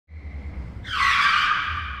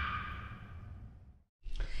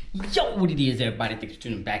Yo, what it is, everybody? Thanks for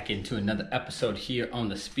tuning back into another episode here on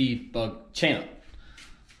the Speed Bug channel.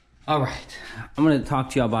 All right, I'm going to talk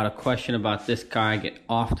to you about a question about this car. I get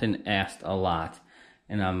often asked a lot,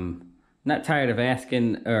 and I'm not tired of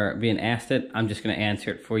asking or being asked it. I'm just going to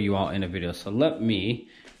answer it for you all in a video. So let me,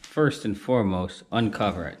 first and foremost,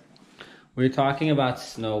 uncover it. We're talking about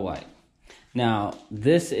Snow White. Now,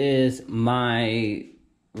 this is my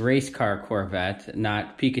race car Corvette,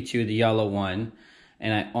 not Pikachu, the yellow one.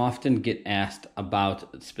 And I often get asked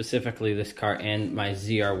about specifically this car and my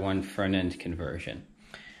ZR1 front end conversion.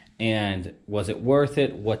 And was it worth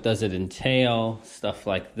it? What does it entail? Stuff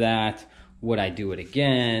like that. Would I do it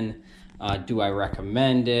again? Do I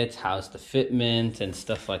recommend it? How's the fitment and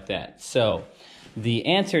stuff like that? So the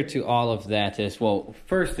answer to all of that is, well,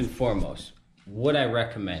 first and foremost, would I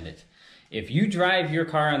recommend it? If you drive your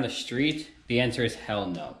car on the street, the answer is hell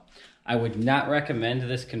no. I would not recommend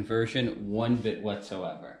this conversion one bit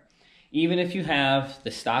whatsoever. Even if you have the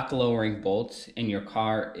stock lowering bolts and your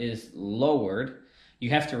car is lowered, you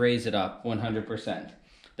have to raise it up 100%.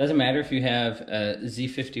 Doesn't matter if you have a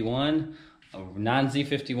Z51, a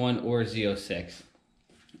non-Z51, or Z06.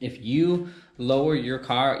 If you lower your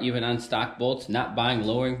car even on stock bolts, not buying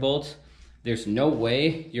lowering bolts, there's no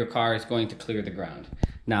way your car is going to clear the ground.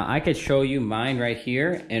 Now, I could show you mine right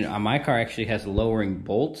here, and my car actually has lowering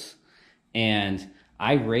bolts. And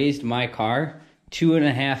I raised my car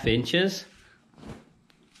 2.5 inches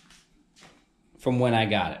from when I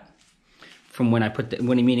got it. From when I put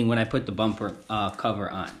the bumper cover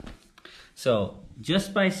on. So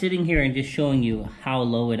just by sitting here and just showing you how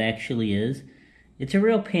low it actually is, it's a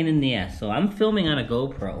real pain in the ass. So I'm filming on a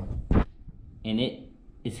GoPro, and it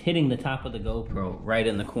is hitting the top of the GoPro right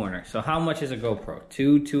in the corner. So how much is a GoPro?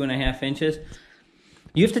 2.5 inches?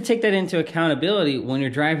 You have to take that into accountability when you're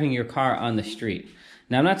driving your car on the street.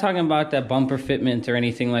 Now, I'm not talking about that bumper fitment or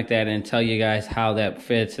anything like that and tell you guys how that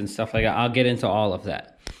fits and stuff like that. I'll get into all of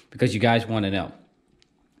that because you guys want to know.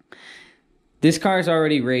 This car is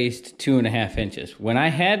already raised 2.5 inches. When I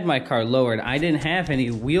had my car lowered, I didn't have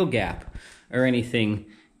any wheel gap or anything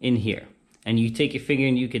in here. And you take your finger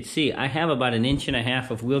and you could see I have about 1.5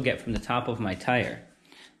 inches of wheel gap from the top of my tire.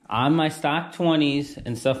 On my stock 20s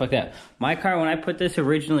and stuff like that. My car, when I put this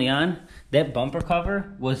originally on, that bumper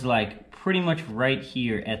cover was like pretty much right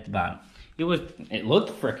here at the bottom. It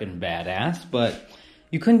looked freaking badass, but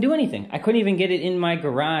you couldn't do anything. I couldn't even get it in my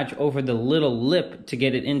garage over the little lip to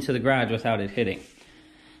get it into the garage without it hitting.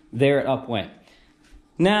 There it up went.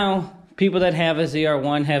 Now, people that have a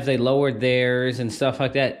ZR1, have they lowered theirs and stuff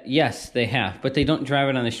like that? Yes, they have, but they don't drive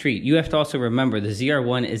it on the street. You have to also remember the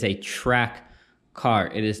ZR1 is a track car.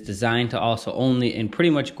 It is designed to also only and pretty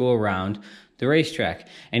much go around the racetrack.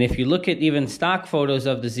 And if you look at even stock photos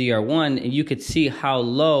of the ZR1, you could see how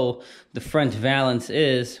low the front valance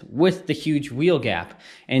is with the huge wheel gap.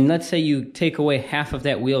 And let's say you take away half of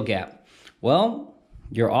that wheel gap. Well,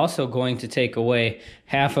 you're also going to take away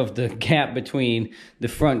half of the gap between the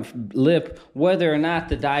front lip, whether or not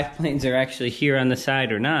the dive planes are actually here on the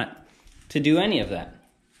side or not, to do any of that.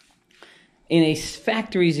 In a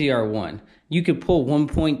factory ZR1, you could pull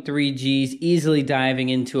 1.3 Gs easily diving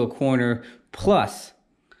into a corner plus,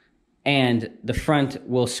 and the front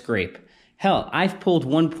will scrape. Hell, I've pulled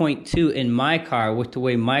 1.2 in my car with the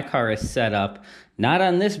way my car is set up, not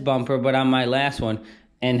on this bumper, but on my last one,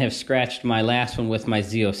 and have scratched my last one with my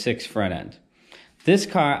Z06 front end. This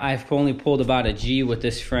car, I've only pulled about 1 G with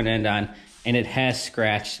this front end on, and it has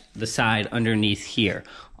scratched the side underneath here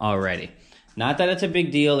already. Not that it's a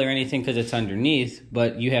big deal or anything because it's underneath,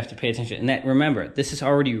 but you have to pay attention. And that, remember, this is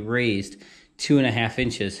already raised 2.5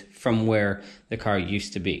 inches from where the car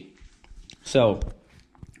used to be. So,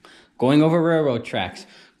 going over railroad tracks,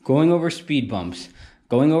 going over speed bumps,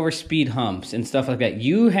 going over speed humps and stuff like that,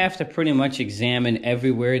 you have to pretty much examine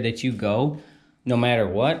everywhere that you go, no matter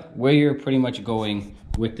what, where you're pretty much going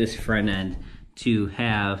with this front end to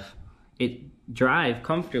have it drive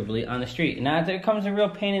comfortably on the street. Now, there comes a real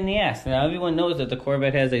pain in the ass. Now, everyone knows that the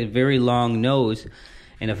Corvette has a very long nose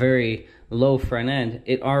and a very low front end.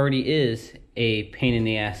 It already is a pain in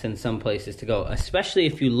the ass in some places to go, especially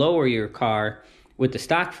if you lower your car with the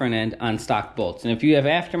stock front end on stock bolts. And if you have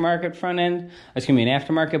aftermarket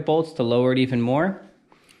aftermarket bolts to lower it even more,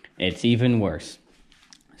 it's even worse.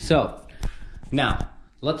 So, now,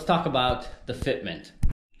 let's talk about the fitment.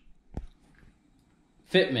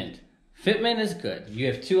 Fitment is good. You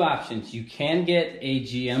have two options. You can get a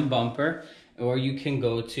GM bumper, or you can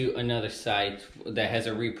go to another site that has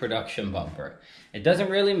a reproduction bumper. It doesn't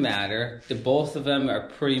really matter. Both of them are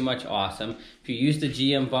pretty much awesome. If you use the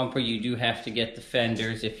GM bumper, you do have to get the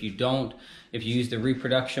fenders. If you use the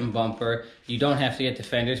reproduction bumper, you don't have to get the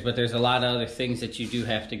fenders, but there's a lot of other things that you do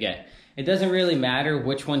have to get. It doesn't really matter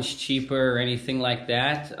which one's cheaper or anything like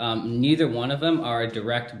that. Neither one of them are a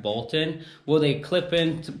direct bolt-in. Will they clip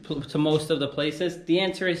in to most of the places? The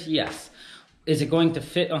answer is yes. Is it going to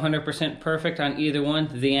fit 100% perfect on either one?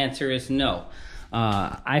 The answer is no.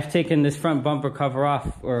 I've taken this front bumper cover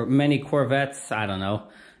off, or many Corvettes, I don't know,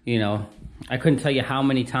 I couldn't tell you how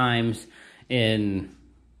many times in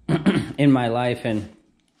my life, and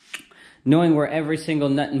knowing where every single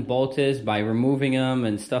nut and bolt is by removing them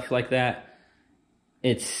and stuff like that,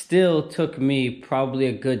 it still took me probably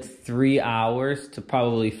a good 3 hours to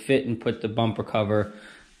probably fit and put the bumper cover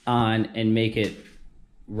on and make it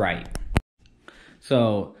right.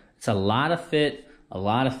 So it's a lot of fit, a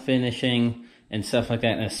lot of finishing and stuff like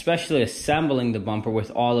that, and especially assembling the bumper with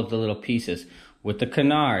all of the little pieces. With the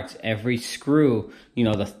canards, every screw,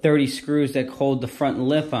 the 30 screws that hold the front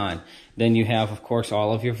lip on. Then you have, of course,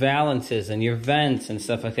 all of your valances and your vents and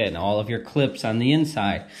stuff like that, and all of your clips on the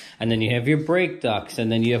inside. And then you have your brake ducts,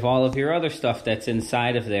 and then you have all of your other stuff that's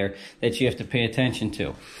inside of there that you have to pay attention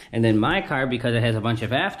to. And then my car, because it has a bunch of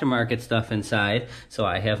aftermarket stuff inside, so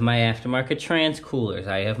I have my aftermarket trans coolers,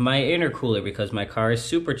 I have my intercooler because my car is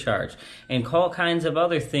supercharged, and all kinds of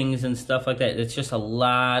other things and stuff like that. It's just a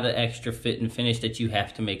lot of extra fit and finish that you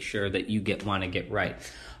have to make sure that you want to get right.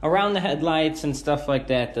 Around the headlights and stuff like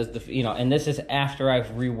that, and this is after I've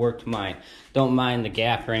reworked mine. Don't mind the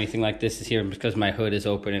gap or anything like this is here because my hood is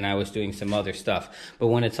open and I was doing some other stuff. But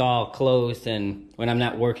when it's all closed and when I'm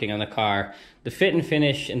not working on the car, the fit and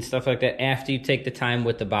finish and stuff like that, after you take the time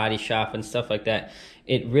with the body shop and stuff like that,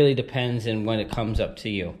 it really depends on when it comes up to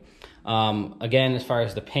you. Again, as far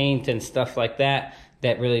as the paint and stuff like that,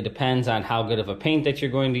 that really depends on how good of a paint that you're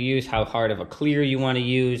going to use, how hard of a clear you want to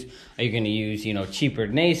use. Are you going to use, cheaper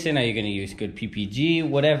Nason? Are you going to use good PPG?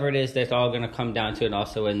 Whatever it is, that's all going to come down to it.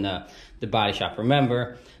 Also in the body shop.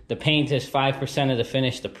 Remember, the paint is 5% of the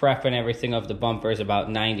finish. The prep and everything of the bumper is about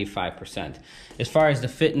 95%. As far as the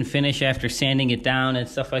fit and finish after sanding it down and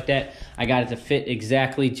stuff like that, I got it to fit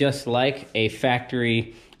exactly just like a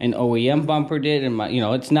factory and OEM bumper did. And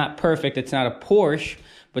it's not perfect. It's not a Porsche.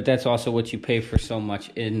 But that's also what you pay for so much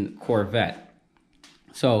in Corvette.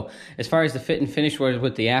 So as far as the fit and finish was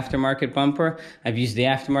with the aftermarket bumper, I've used the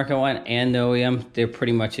aftermarket one and the OEM. They're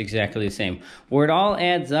pretty much exactly the same. Where it all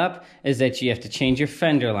adds up is that you have to change your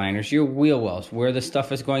fender liners, your wheel wells, where the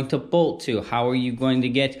stuff is going to bolt to. How are you going to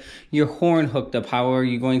get your horn hooked up? How are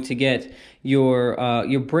you going to get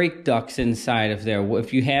your brake ducts inside of there?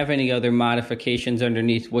 If you have any other modifications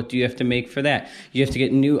underneath, what do you have to make for that? You have to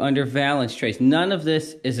get new under valance trays. None of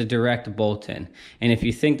this is a direct bolt-in. And if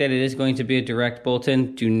you think that it is going to be a direct bolt-in,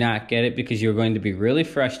 do not get it because you're going to be really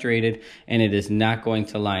frustrated and it is not going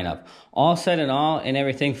to line up. All said and all and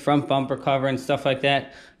everything, front bumper cover and stuff like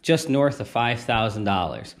that, just north of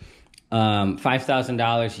 $5,000.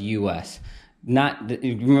 $5,000 US.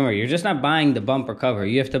 Remember, you're just not buying the bumper cover.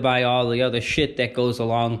 You have to buy all the other shit that goes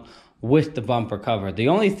along with the bumper cover. The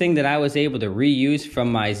only thing that I was able to reuse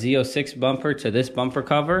from my Z06 bumper to this bumper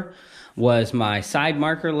cover was my side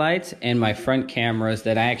marker lights and my front cameras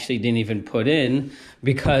that I actually didn't even put in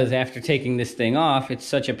because after taking this thing off, it's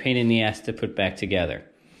such a pain in the ass to put back together.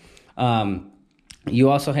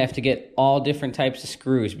 You also have to get all different types of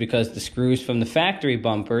screws because the screws from the factory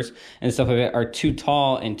bumpers and stuff like that are too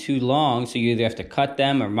tall and too long, so you either have to cut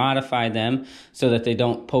them or modify them so that they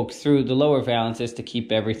don't poke through the lower valances to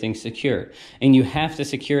keep everything secured. And you have to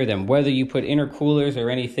secure them, whether you put intercoolers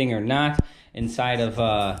or anything or not inside of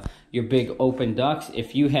your big open ducts.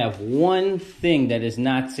 If you have one thing that is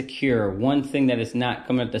not secure, one thing that is not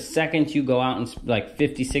coming up, the second you go out and like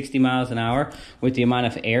 50, 60 miles an hour with the amount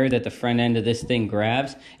of air that the front end of this thing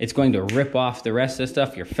grabs, it's going to rip off the rest of the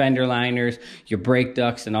stuff, your fender liners, your brake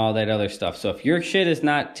ducts, and all that other stuff. So if your shit is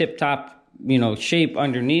not tip-top, shape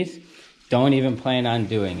underneath, don't even plan on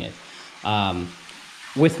doing it.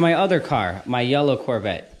 With my other car, my yellow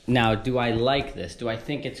Corvette, now, do I like this? Do I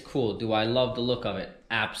think it's cool? Do I love the look of it?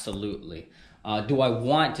 Absolutely. Do I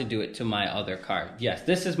want to do it to my other car? Yes,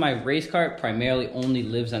 this is my race car. It primarily only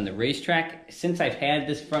lives on the racetrack. Since I've had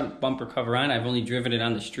this front bumper cover on, I've only driven it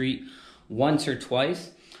on the street once or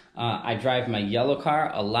twice. I drive my yellow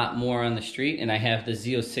car a lot more on the street, and I have the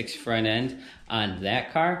Z06 front end on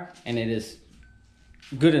that car, and it is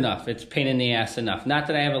good enough. It's pain in the ass enough. Not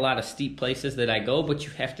that I have a lot of steep places that I go, but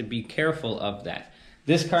you have to be careful of that.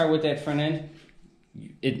 This car with that front end,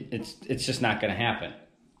 it's just not going to happen.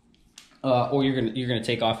 or you're gonna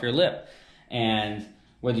take off your lip. And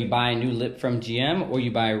whether you buy a new lip from GM or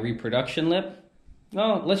you buy a reproduction lip,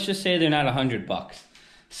 well, let's just say they're not $100.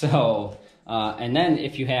 So, and then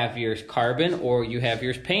if you have yours carbon or you have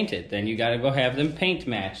yours painted, then you gotta go have them paint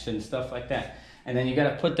matched and stuff like that. And then you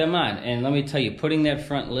gotta put them on. And let me tell you, putting that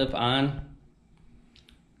front lip on,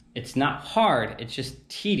 it's not hard, it's just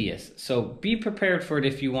tedious. So be prepared for it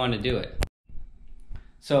if you wanna do it.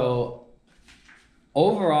 So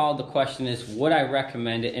overall, the question is, would I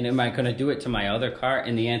recommend it, and am I going to do it to my other car?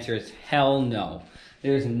 And the answer is hell no.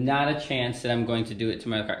 There's not a chance that I'm going to do it to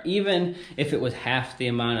my other car. Even if it was half the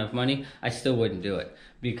amount of money, I still wouldn't do it,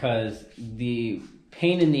 because the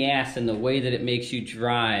pain in the ass and the way that it makes you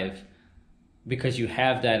drive, because you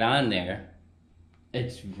have that on there,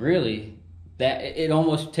 it's really that it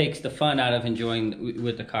almost takes the fun out of enjoying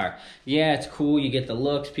with the car. Yeah, it's cool. You get the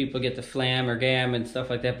looks, people get the flam or gam and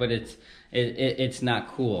stuff like that, but it's not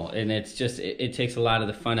cool, and it's just it takes a lot of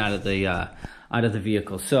the fun out of the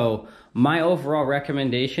vehicle. So my overall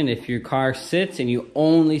recommendation, if your car sits and you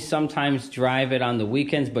only sometimes drive it on the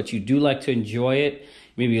weekends, but you do like to enjoy it,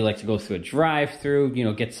 maybe you like to go through a drive-through, you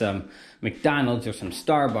know, get some McDonald's or some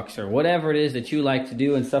Starbucks or whatever it is that you like to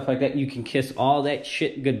do and stuff like that, you can kiss all that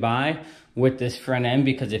shit goodbye with this front end,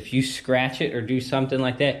 because if you scratch it or do something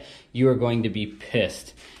like that, you are going to be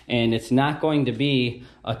pissed. And it's not going to be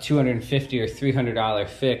a $250 or $300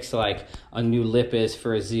 fix like a new lip is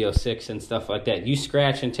for a Z06 and stuff like that. You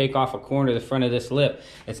scratch and take off a corner of the front of this lip,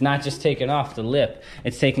 it's not just taking off the lip,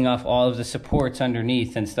 it's taking off all of the supports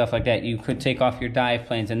underneath and stuff like that. You could take off your dive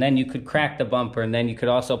planes, and then you could crack the bumper, and then you could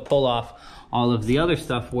also pull off all of the other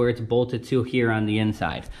stuff where it's bolted to here on the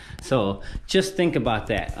inside. So just think about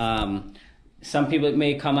that. Some people, it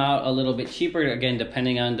may come out a little bit cheaper, again,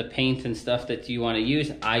 depending on the paint and stuff that you want to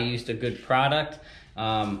use. I used a good product.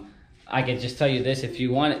 I can just tell you this, if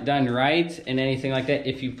you want it done right and anything like that,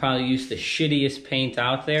 if you probably use the shittiest paint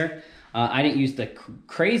out there, I didn't use the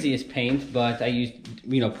craziest paint, but I used,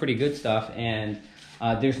 you know, pretty good stuff. And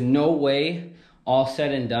there's no way, all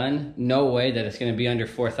said and done, no way that it's going to be under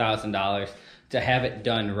 $4,000 to have it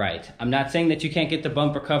done right. I'm not saying that you can't get the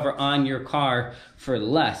bumper cover on your car for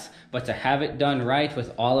less, but to have it done right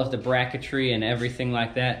with all of the bracketry and everything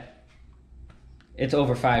like that, it's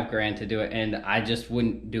over $5 grand to do it, and I just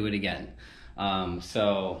wouldn't do it again.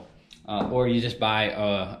 Or you just buy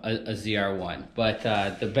a ZR1. But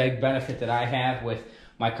the big benefit that I have with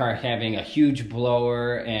my car having a huge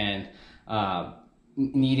blower and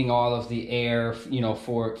needing all of the air, you know,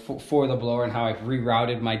 for the blower, and how I've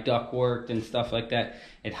rerouted my ductwork and stuff like that,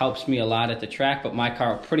 it helps me a lot at the track. But my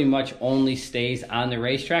car pretty much only stays on the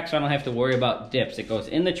racetrack, so I don't have to worry about dips. It goes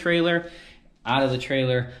in the trailer, out of the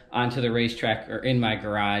trailer, onto the racetrack, or in my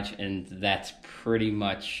garage, and that's pretty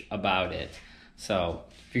much about it. So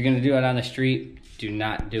if you're gonna do it on the street, do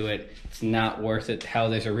not do it. It's not worth it.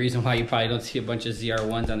 Hell, there's a reason why you probably don't see a bunch of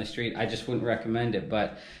ZR1s on the street. I just wouldn't recommend it,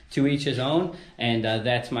 but to each his own. And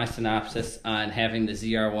that's my synopsis on having the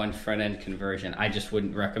ZR1 front end conversion. I just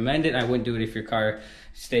wouldn't recommend it. I wouldn't do it if your car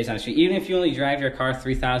stays on the street. Even if you only drive your car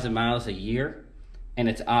 3,000 miles a year, and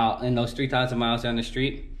it's out, and those 3,000 miles on the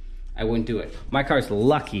street, I wouldn't do it. My car's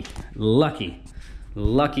lucky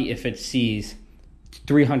if it sees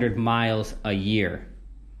 300 miles a year.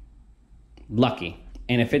 Lucky.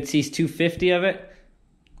 And if it sees 250 of it,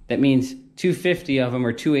 that means 250 of them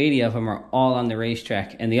or 280 of them are all on the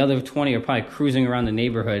racetrack, and the other 20 are probably cruising around the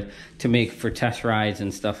neighborhood to make for test rides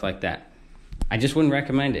and stuff like that. I just wouldn't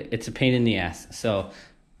recommend it. It's a pain in the ass. So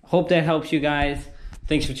hope that helps you guys.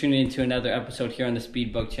 Thanks for tuning in to another episode here on the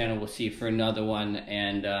Speedbug channel. We'll see you for another one,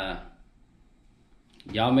 and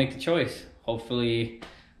y'all make the choice. Hopefully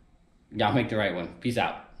y'all make the right one. Peace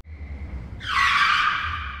out.